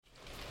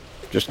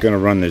just going to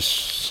run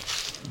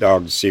this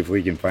dog to see if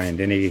we can find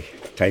any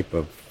type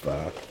of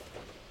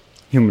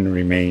human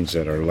remains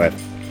that are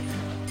left.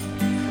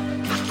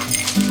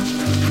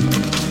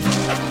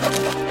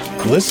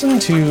 Listen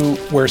to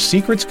Where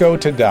Secrets Go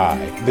to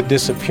Die, The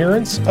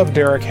Disappearance of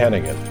Derek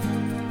Hennigan.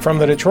 From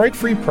the Detroit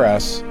Free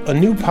Press, a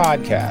new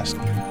podcast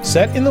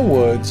set in the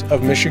woods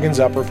of Michigan's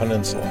Upper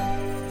Peninsula.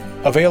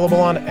 Available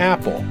on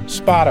Apple,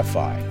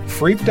 Spotify,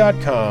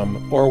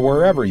 Freep.com, or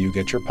wherever you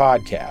get your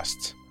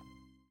podcasts.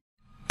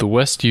 The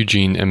West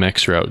Eugene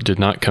MX route did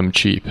not come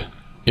cheap.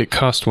 It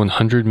cost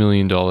 $100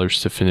 million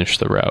to finish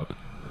the route.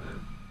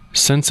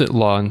 Since it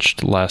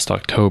launched last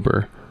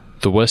October,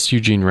 the West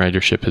Eugene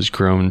ridership has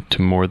grown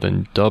to more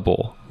than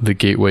double the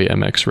Gateway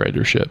MX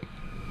ridership.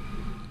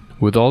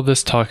 With all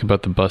this talk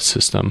about the bus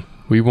system,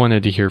 we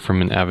wanted to hear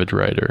from an avid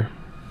rider.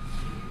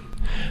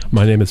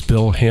 My name is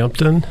Bill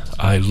Hampton.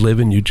 I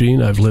live in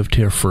Eugene. I've lived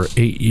here for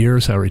 8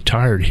 years. I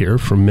retired here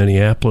from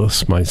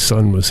Minneapolis. My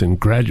son was in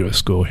graduate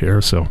school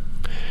here, so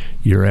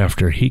year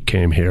after he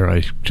came here,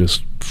 I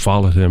just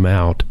followed him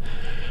out.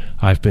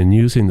 I've been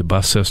using the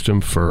bus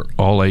system for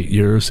all 8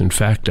 years. In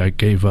fact, I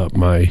gave up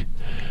my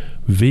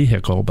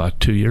vehicle about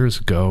 2 years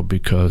ago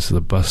because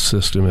the bus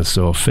system is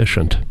so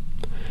efficient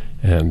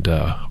and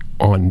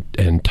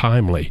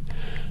timely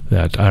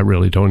that I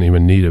really don't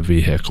even need a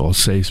vehicle. It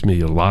saves me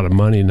a lot of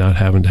money not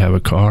having to have a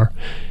car.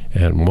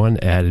 And one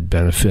added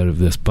benefit of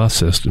this bus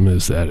system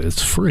is that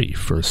it's free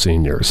for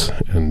seniors,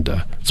 and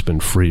it's been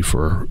free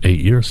for 8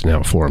 years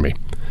now for me.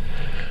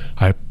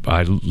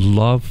 I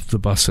love the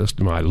bus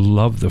system. I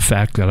love the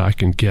fact that I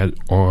can get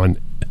on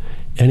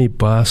any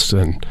bus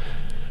and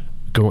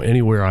go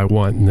anywhere I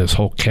want in this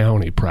whole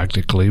county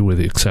practically, with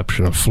the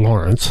exception of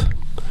Florence.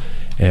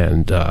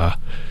 And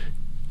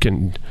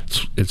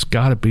it's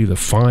got to be the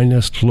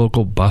finest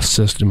local bus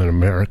system in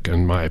America,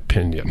 in my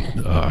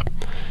opinion.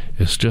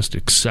 It's just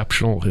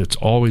exceptional. It's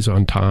always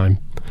on time.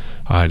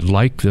 I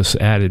like this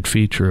added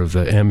feature of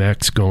the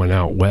MX going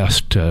out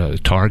west to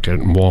Target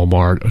and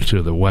Walmart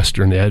to the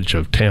western edge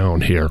of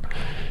town here.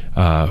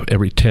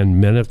 Every 10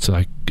 minutes,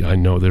 I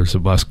know there's a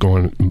bus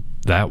going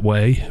that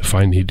way if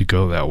I need to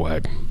go that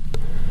way.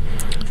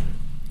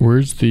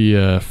 Where's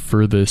the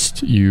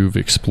furthest you've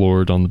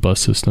explored on the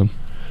bus system?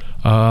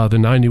 The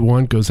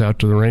 91 goes out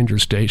to the ranger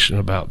station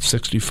about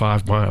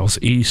 65 miles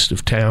east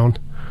of town.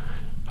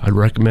 I'd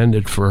recommend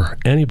it for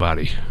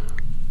anybody.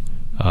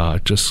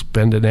 Just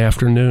spend an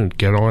afternoon.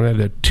 Get on it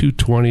at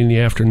 2:20 in the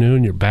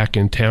afternoon. You're back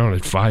in town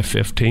at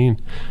 5:15.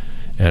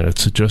 And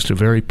it's just a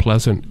very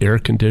pleasant,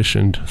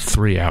 air-conditioned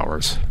 3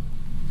 hours.